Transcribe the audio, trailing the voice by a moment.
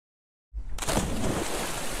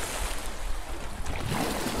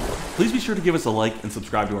please be sure to give us a like and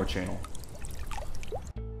subscribe to our channel.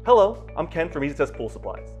 Hello, I'm Ken from Easy Test Pool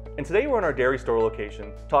Supplies, and today we're in our Derry store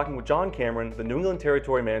location talking with John Cameron, the New England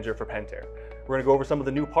Territory Manager for Pentair. We're going to go over some of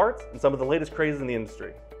the new parts and some of the latest crazes in the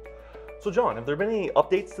industry. So John, have there been any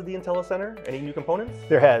updates to the IntelliCenter? Any new components?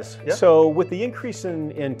 There has. Yeah? So with the increase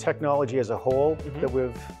in technology as a whole that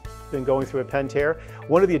we've been going through at Pentair,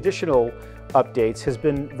 one of the additional updates has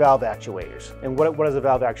been valve actuators. And what does a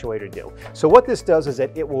valve actuator do? So what this does is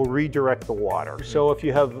that it will redirect the water. So if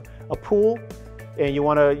you have a pool and you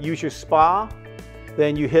want to use your spa,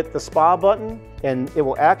 then you hit the spa button and it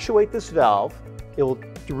will actuate this valve. It will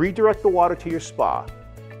redirect the water to your spa.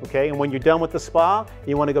 Okay, and when you're done with the spa,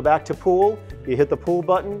 you want to go back to pool, you hit the pool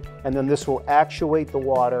button, and then this will actuate the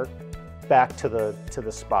water back to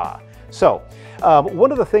the spa. So,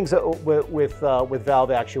 one of the things that with valve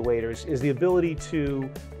actuators is the ability to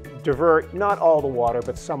divert not all the water,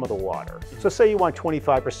 but some of the water. So say you want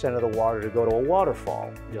 25% of the water to go to a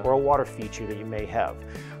waterfall or a water feature that you may have.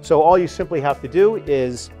 So all you simply have to do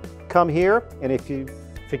is come here, and if you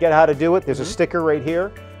forget how to do it, there's a sticker right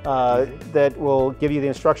here that will give you the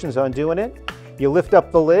instructions on doing it. You lift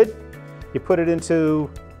up the lid, you put it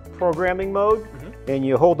into programming mode, and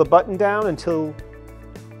you hold the button down until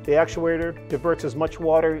the actuator diverts as much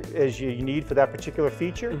water as you need for that particular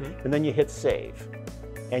feature, and then you hit save,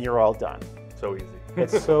 and you're all done. So easy.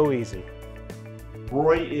 It's so easy.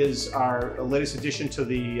 Roy is our latest addition to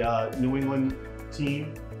the New England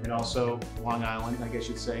team, and also Long Island, I guess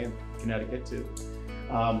you'd say, and Connecticut too.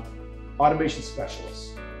 Automation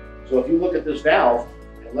specialist. So if you look at this valve,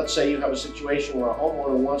 and let's say you have a situation where a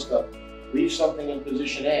homeowner wants to leave something in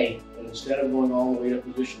position A, and instead of going all the way to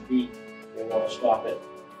position B, they want to stop it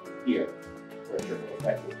here, for a trickle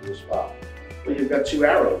effect into the spot. But you've got two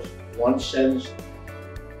arrows. One sends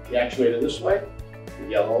the actuator this way, the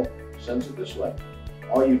yellow sends it this way.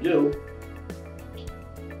 All you do,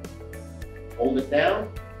 hold it down.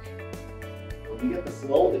 When you get the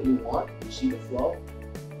flow that you want, you see the flow,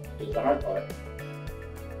 is the hard part.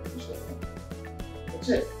 That's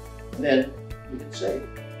it. And then you can save.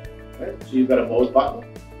 Right? So you've got a mode button,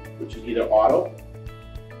 which is either auto,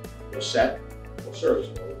 or set, or service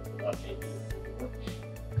mode. We're not changing it.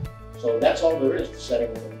 So that's all there is to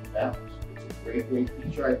setting one of the valves. It's a great, great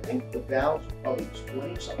feature. I think the valves are probably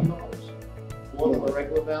 $20-something more than the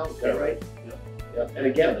regular valve. Is that right? Yeah. Yeah. And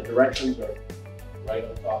again, the directions are right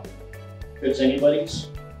on top. Fits anybody's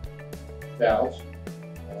valves.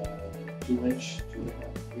 2-inch, 2.5,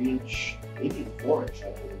 3-inch, maybe even 4-inch, I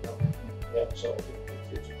don't really know. Yeah, so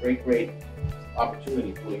it's a great, great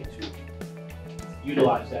opportunity for you to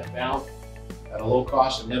utilize that valve at a low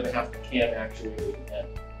cost and never have to can actuators again.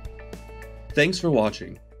 Thanks for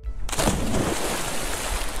watching.